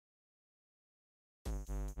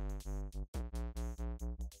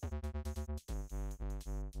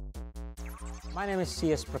My name is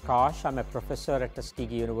C.S. Prakash. I'm a professor at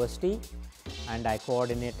Tuskegee University, and I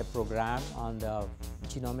coordinate a program on the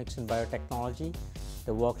Genomics and Biotechnology,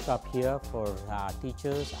 the workshop here for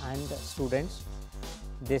teachers and students.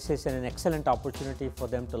 This is an excellent opportunity for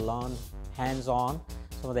them to learn hands-on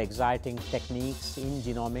some of the exciting techniques in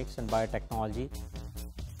genomics and biotechnology.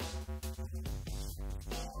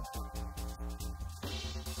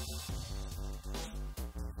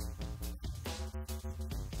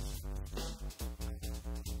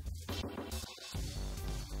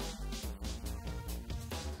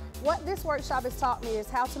 What this workshop has taught me is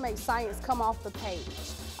how to make science come off the page.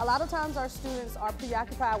 A lot of times our students are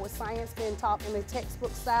preoccupied with science being taught in a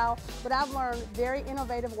textbook style, but I've learned very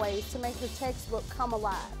innovative ways to make the textbook come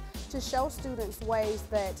alive, to show students ways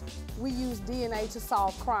that we use DNA to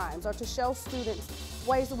solve crimes, or to show students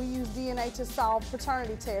ways that we use DNA to solve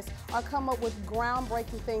paternity tests, or come up with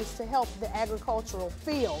groundbreaking things to help the agricultural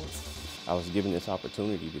fields. I was given this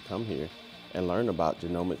opportunity to come here and learn about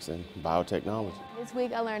genomics and biotechnology. This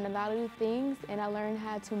week I learned a lot of new things, and I learned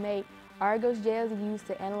how to make Argos gels used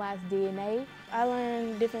to analyze DNA. I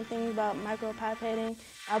learned different things about micropipetting.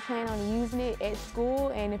 I plan on using it at school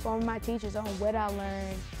and informing my teachers on what I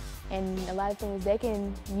learned, and a lot of things they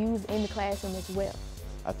can use in the classroom as well.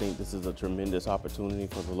 I think this is a tremendous opportunity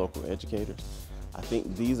for the local educators. I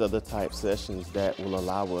think these are the type sessions that will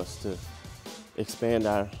allow us to expand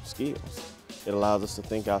our skills. It allows us to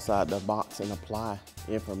think outside the box and apply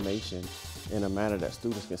information in a manner that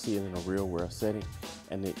students can see it in a real world setting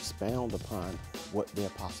and expound upon what their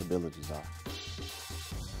possibilities are.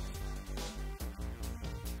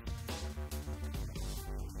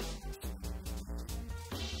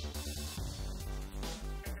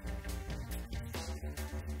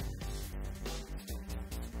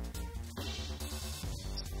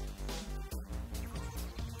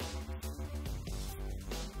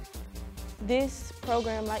 This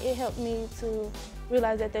program, it helped me to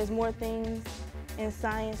realize that there's more things in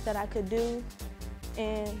science that I could do.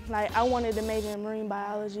 And I wanted to major in marine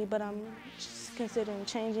biology, but I'm just considering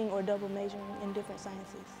changing or double majoring in different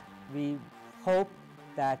sciences. We hope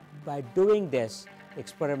that by doing this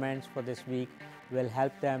experiments for this week will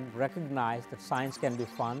help them recognize that science can be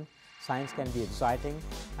fun, science can be exciting,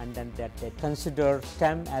 and then that they consider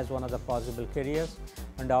STEM as one of the possible careers.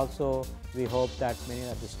 And also we hope that many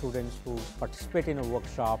of the students who participate in a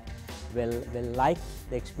workshop will like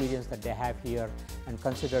the experience that they have here and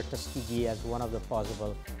consider Tuskegee as one of the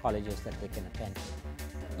possible colleges that they can attend.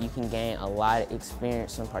 You can gain a lot of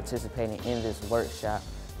experience from participating in this workshop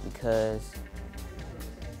because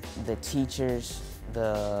the teachers,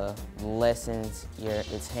 the lessons,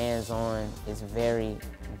 it's hands-on, it's very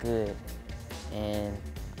good, and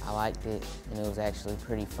I liked it, and it was actually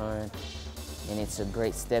pretty fun, and it's a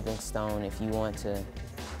great stepping stone if you want to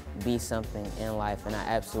be something in life, and I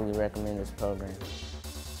absolutely recommend this program.